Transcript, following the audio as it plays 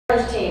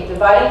Team,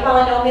 dividing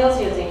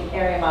polynomials using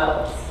area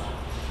models.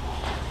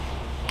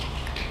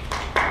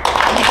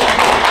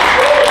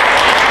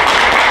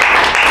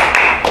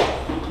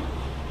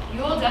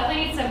 You will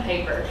definitely need some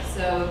paper,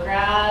 so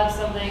grab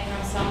something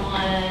from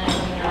someone,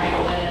 something to write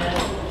with.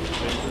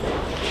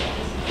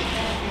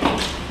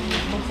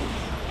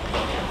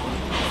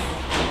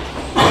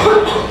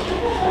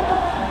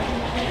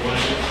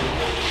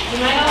 You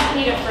might also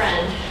need a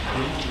friend.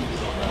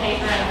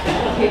 Paper and a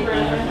friend. Paper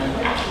and a friend.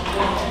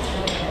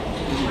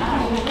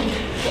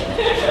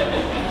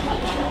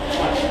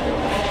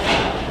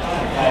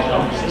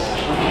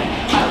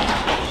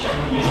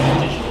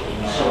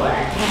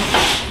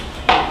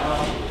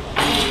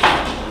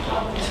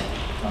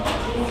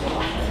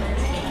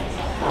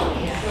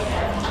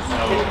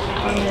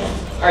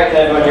 All right, can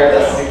everyone hear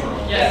this?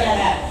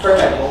 Yes.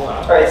 Perfect.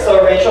 All right,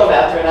 so Rachel,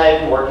 Matthew, and I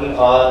have been working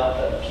on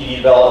PD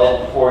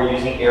development for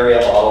using area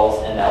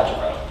models in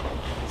algebra.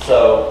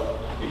 So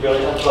we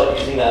really talked about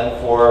using them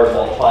for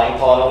multiplying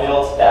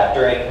polynomials,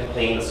 factoring,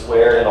 completing the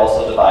square, and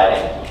also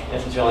dividing. And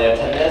since we only have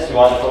 10 minutes, we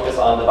want to focus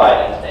on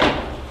dividing today.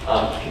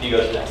 Could you go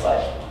to the next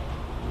slide?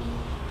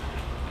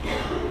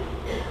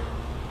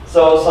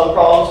 So some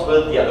problems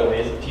with the other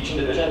ways of teaching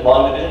division.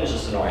 Long division is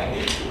just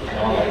annoying.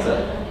 No one likes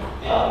it.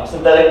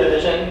 Synthetic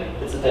division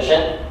is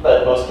efficient,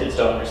 but most kids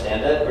don't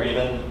understand it, or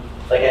even,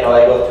 like I know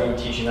I go through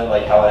teaching them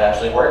like how it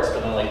actually works,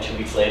 but then like 2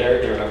 weeks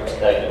later, they remember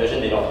synthetic division,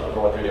 they don't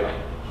remember what they're doing.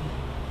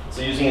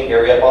 So using an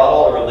area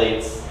model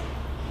relates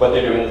what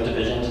they're doing with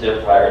division to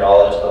their prior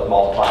knowledge of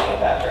multiplying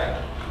and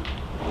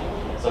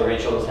factoring. So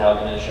Rachel is now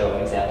going to show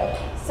an example.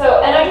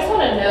 So, and I just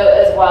want to note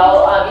as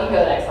well, you can go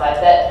to the next slide,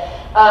 that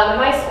in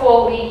my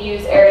school we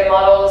use area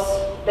models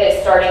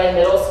starting in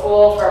middle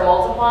school for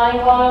multiplying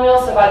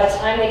polynomials. So by the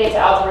time they get to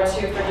Algebra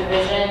 2 for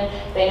division,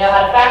 they know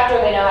how to factor,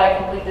 they know how to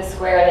complete the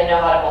square, they know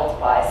how to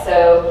multiply.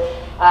 So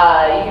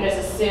you can just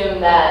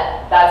assume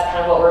that that's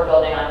kind of what we're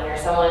building on here.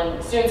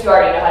 Students who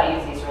already know how to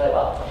use these really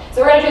well.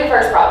 So we're going to do the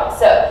first problem.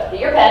 So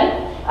get your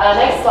pen.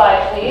 Next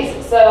slide, please.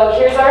 So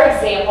here's our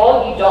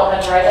example. You don't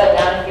have to write that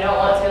down if you don't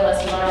want to,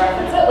 unless you want to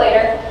reference it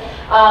later.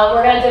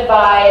 We're going to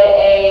divide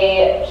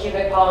a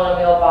cubic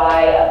polynomial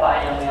by a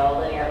binomial,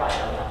 linear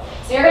binomial.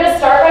 So you're going to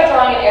start by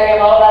drawing an area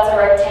model. That's a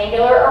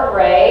rectangular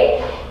array.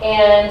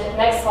 And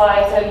next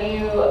slide, so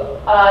you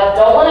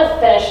don't want to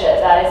finish it.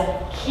 That is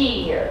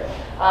key here.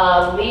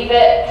 Leave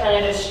it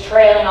kind of just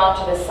trailing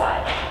off to the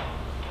side.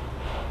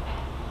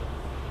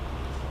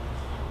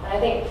 And I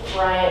think,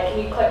 Bryant,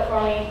 can you click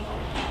for me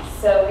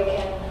so we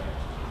can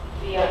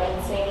be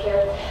in sync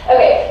here?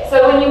 Okay,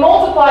 so when you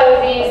multiply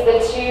with these, the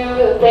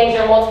two things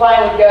you're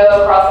multiplying would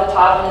go across the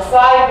top and the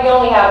side. We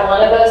only have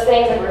one of those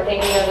things if we're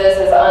thinking of this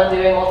as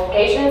undoing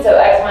multiplication. So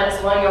x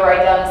minus 1, you'll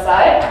write down the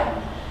side.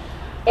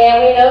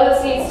 And we know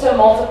this needs to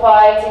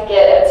multiply to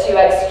get a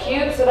 2x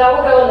cubed, so that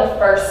will go in the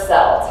first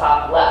cell,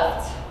 top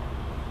left.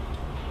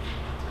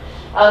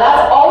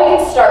 That's all we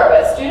can start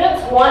with.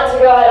 Students want to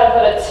go ahead and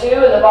put a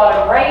 2 in the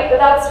bottom right, but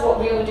that's what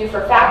we would do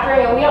for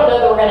factoring, and we don't know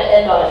that we're going to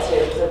end on a 2,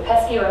 because they're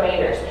pesky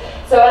remainders.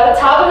 So at the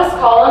top of this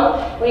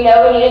column, we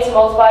know we needed to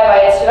multiply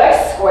by a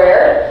 2x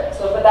squared,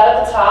 so we'll put that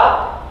at the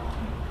top.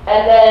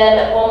 And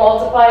then we'll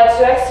multiply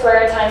 2x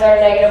squared times our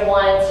negative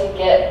 1 to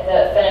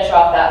finish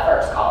off that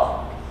first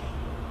column.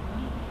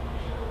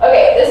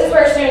 Okay, this is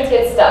where students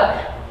get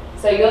stuck.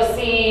 So you'll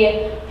see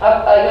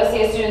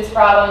a student's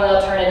problem, and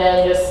they'll turn it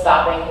in just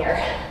stopping here.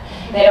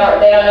 They don't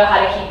know how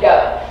to keep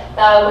going.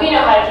 We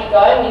know how to keep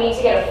going. We need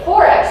to get a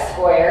 4x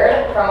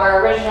squared from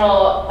our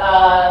original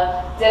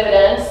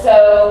dividend.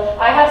 So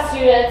I have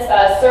students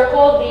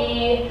circle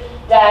the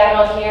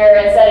diagonal here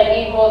and set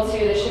it equal to,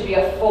 this should be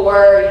a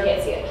 4, you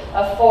can't see it,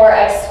 a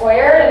 4x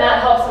squared, and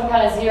that helps them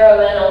kind of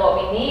zero in on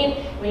what we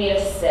need. We need a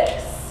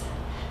 6.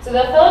 So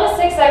they'll fill in a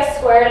 6x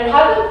squared and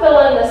have them fill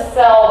in the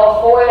cell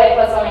before they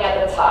put something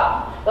at the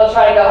top. They'll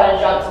try to go ahead and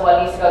jump to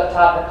what needs to go at the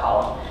top of the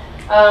column.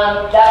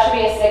 That should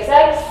be a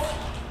 6x.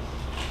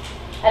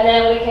 And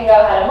then we can go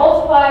ahead and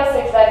multiply.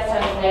 6x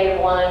times negative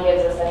 1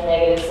 gives us a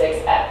negative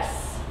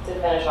 6x to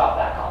finish off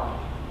that column.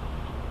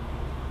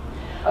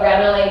 Okay,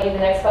 I'm going to let you do the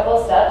next couple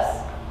of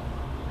steps.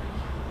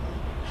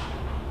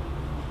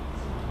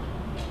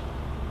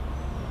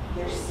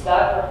 You're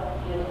stuck.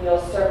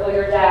 You'll circle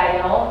your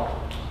diagonal.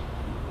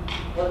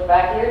 Look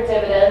back at your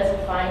dividends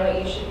and find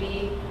what you should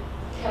be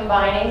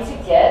combining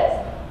to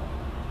get.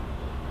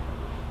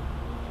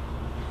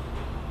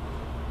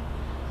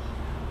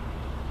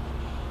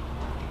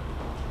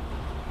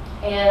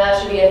 And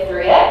that should be a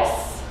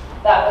 3x.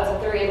 That puts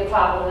a 3 at the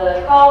top of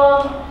the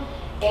column,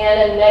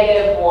 and a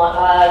negative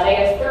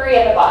 3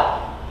 at the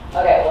bottom.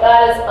 Okay, well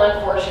that is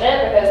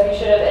unfortunate because we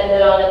should have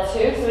ended on a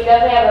 2, so we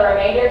definitely have a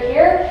remainder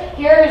here.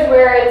 Here is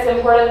where it's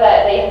important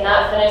that they have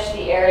not finished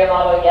the area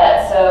model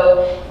yet,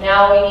 so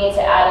now we need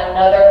to add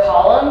another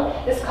column.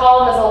 This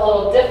column is a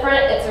little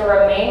different. It's a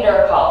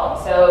remainder column,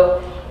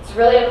 so it's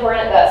really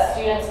important that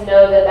students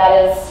know that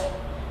that is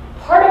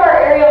part of our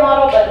area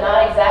model, but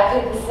not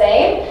exactly the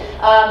same.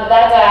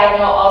 That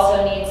diagonal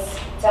also needs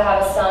to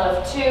have a sum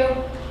of 2,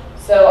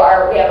 so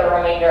we have a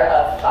remainder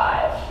of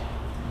 5.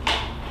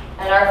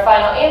 And our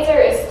final answer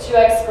is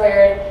 2x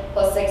squared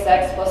plus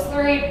 6x plus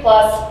 3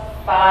 plus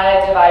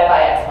 5 divided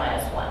by x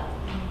minus 1.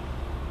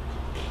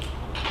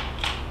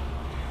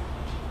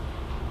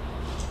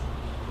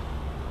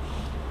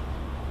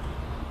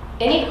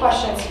 Any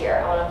questions here?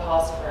 I want to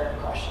pause for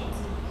questions.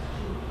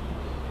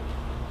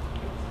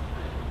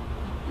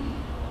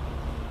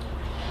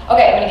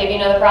 Okay, I'm going to give you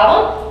another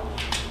problem.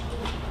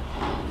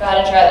 Go ahead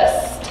and try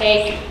this.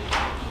 Take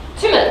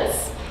 2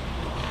 minutes.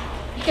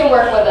 You can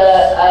work with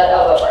an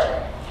elbow work.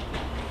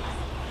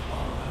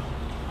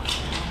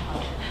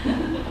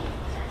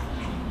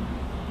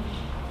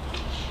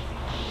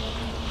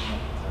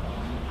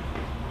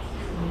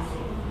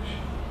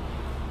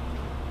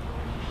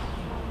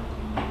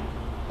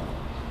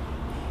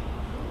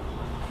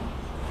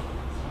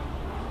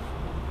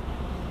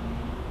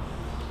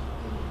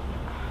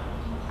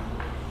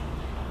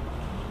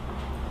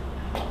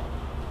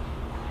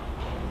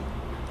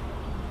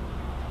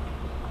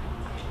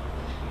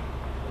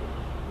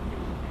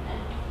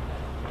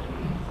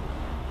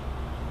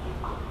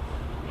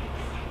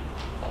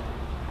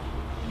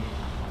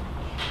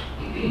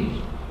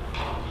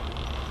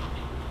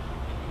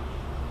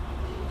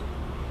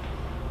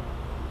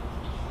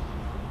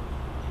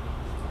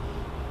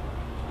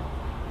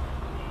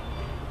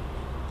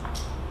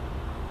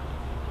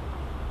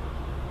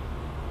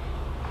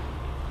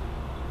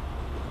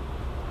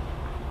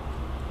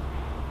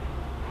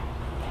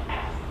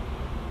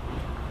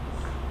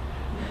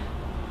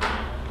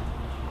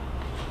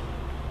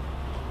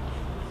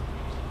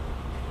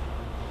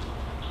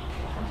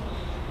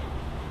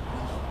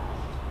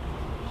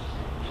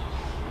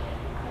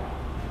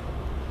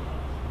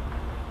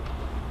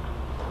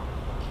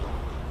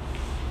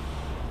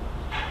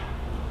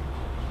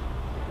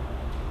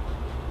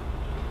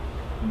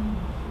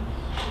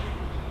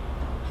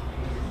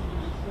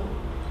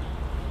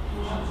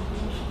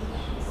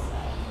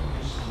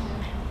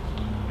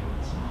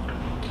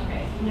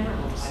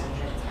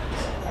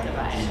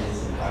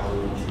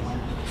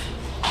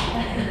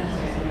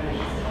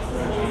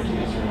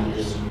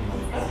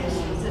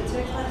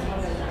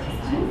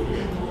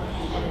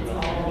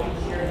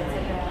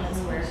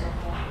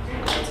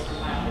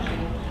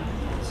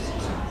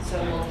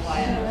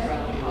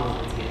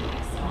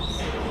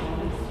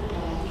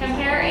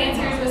 Compare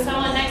answers with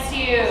someone next to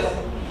you.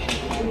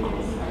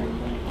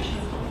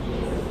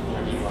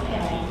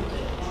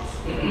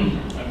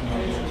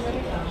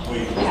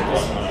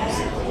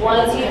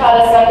 Once you've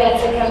had a second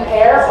to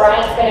compare,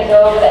 Bryant's going to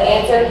go over the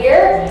answer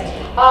here.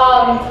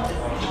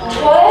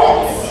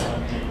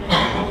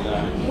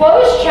 What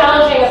was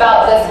challenging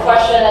about this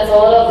question that's a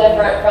little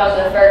different from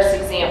the first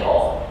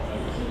example?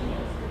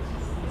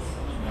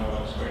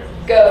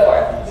 Go for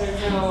it.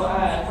 There's no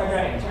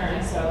quadratic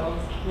term, so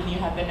when you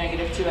have the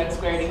negative 2x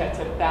squared, you have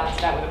to balance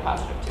that with a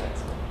positive 2x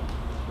squared.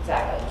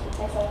 Exactly.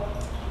 Thanks, Ed.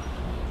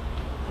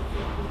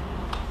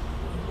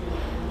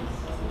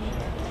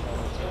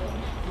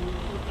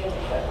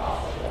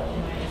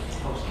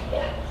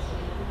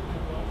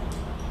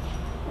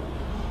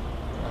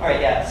 All right,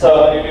 yeah.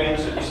 So when you're doing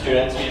this with your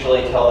students, we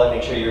usually tell them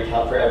make sure you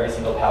account for every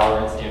single power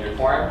in standard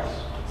form.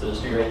 So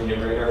just rewrite the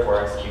numerator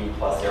 4x cubed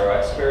plus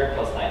 0x squared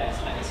plus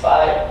 9x minus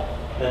 5.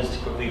 And then just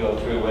to quickly go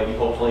through what you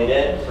hopefully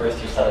did.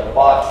 First, you set up a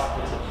box.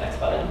 Please hit the next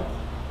button.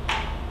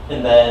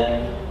 And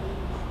then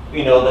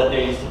we know that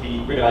there needs to be,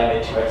 we're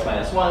dividing by 2x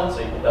minus 1, so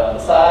you put that on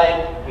the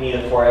side. We need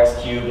a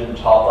 4x cubed in the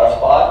top left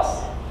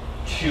box.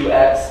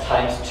 2x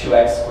times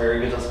 2x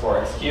squared gives us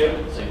 4x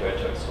cubed, so you put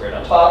 2x squared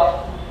on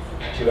top.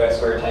 2x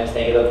squared times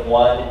negative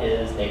 1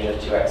 is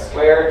negative 2x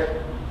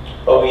squared.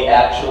 But we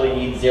actually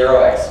need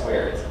 0x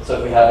squared. So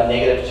if we have a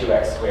negative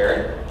 2x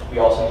squared, we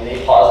also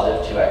need a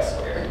positive 2x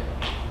squared.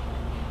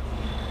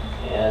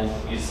 And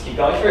you just keep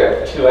going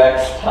through.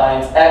 2x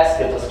times x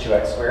gives us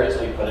 2x squared,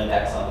 so we put an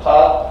x on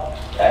top.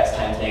 X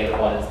times negative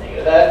 1 is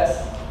negative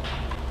x.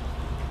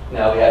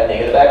 Now we have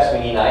negative x, we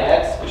need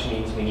 9x, which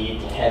means we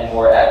need 10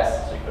 more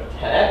x, so we put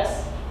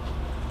 10x.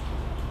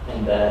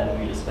 And then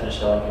we just finish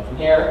filling in from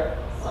here.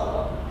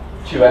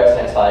 2x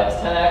times 5 is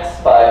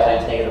 10x. 5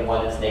 times negative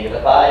 1 is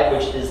negative 5,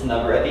 which is the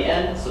number at the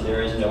end, so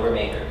there is no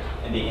remainder.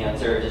 And the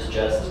answer is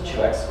just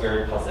 2x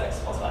squared plus x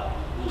plus 5.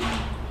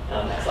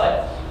 Next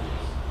slide.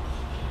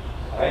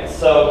 All right,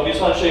 so we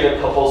just want to show you a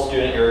couple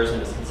student errors and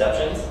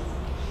misconceptions.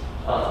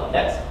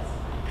 Next.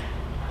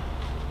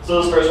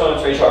 So this first one,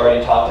 which Rachel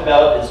already talked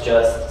about, is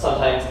just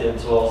sometimes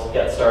kids will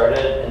get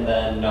started and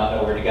then not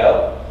know where to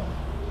go.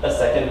 A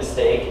second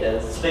mistake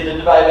is, so they did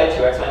divide by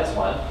 2x minus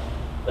 1.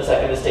 The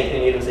second mistake they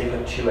made was they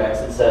put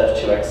 2x instead of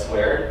 2x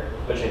squared,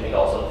 which I think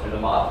also threw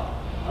them off.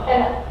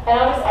 And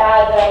I'll just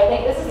add that I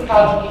think this is the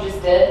problem you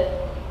just did.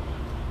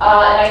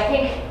 And I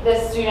think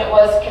this student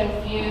was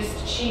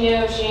confused. She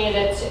knew she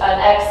needed an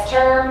x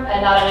term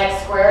and not an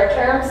x squared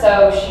term,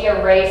 so she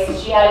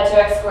erased, she had a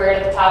 2x squared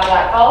at the top of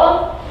that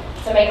column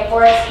to make a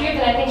 4x cubed,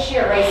 and I think she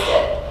erased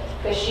it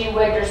because she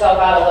wigged herself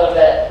out a little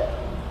bit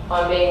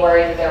on being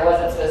worried that there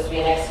wasn't supposed to be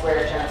an x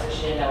squared term, so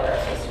she didn't know where it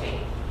was supposed to be.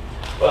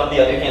 But on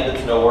the other hand,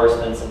 it's no worse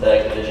than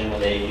synthetic division when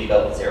they leave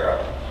out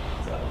 0.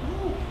 So.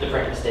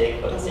 different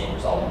mistake, but the same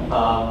result.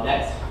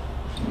 Next.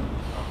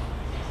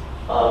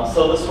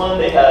 So this one,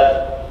 they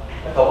had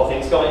a couple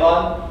things going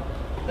on.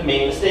 The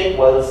main mistake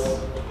was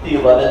the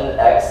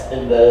 11x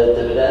in the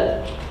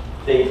dividend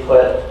they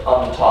put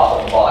on the top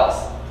of the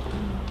box.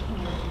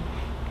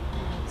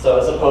 So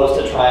as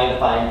opposed to trying to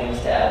find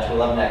things to add to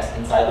 11x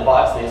inside the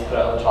box, they just put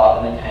it on the top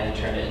and then kind of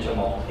turned it into a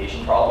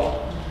multiplication problem.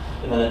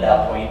 And then at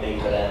that point, they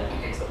couldn't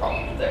fix the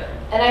problem from there.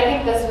 And I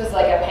think this was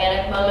like a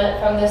panic moment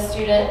from this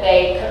student.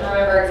 They couldn't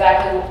remember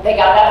exactly, they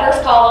got that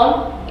first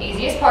column, the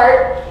easiest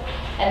part,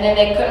 and then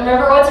they couldn't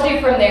remember what to do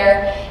from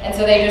there, and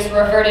so they just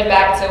reverted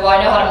back to, well,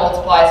 I know how to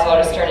multiply, so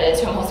I'll just turn it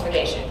into a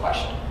multiplication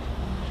question.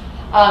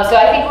 So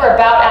I think we're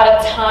about out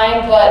of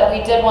time, but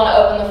we did want to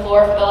open the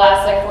floor for the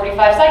last like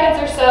 45 seconds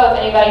or so if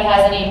anybody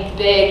has any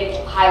big,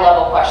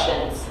 high-level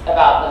questions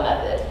about the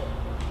method.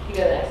 You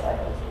go to the next slide,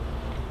 please.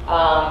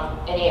 On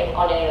any of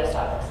those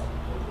topics?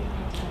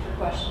 Time for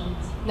questions.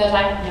 No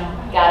time?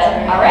 No. Got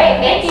it. All right,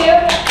 thank you.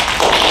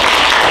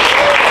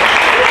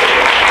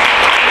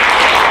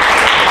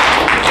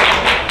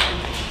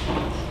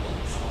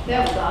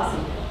 That was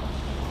awesome.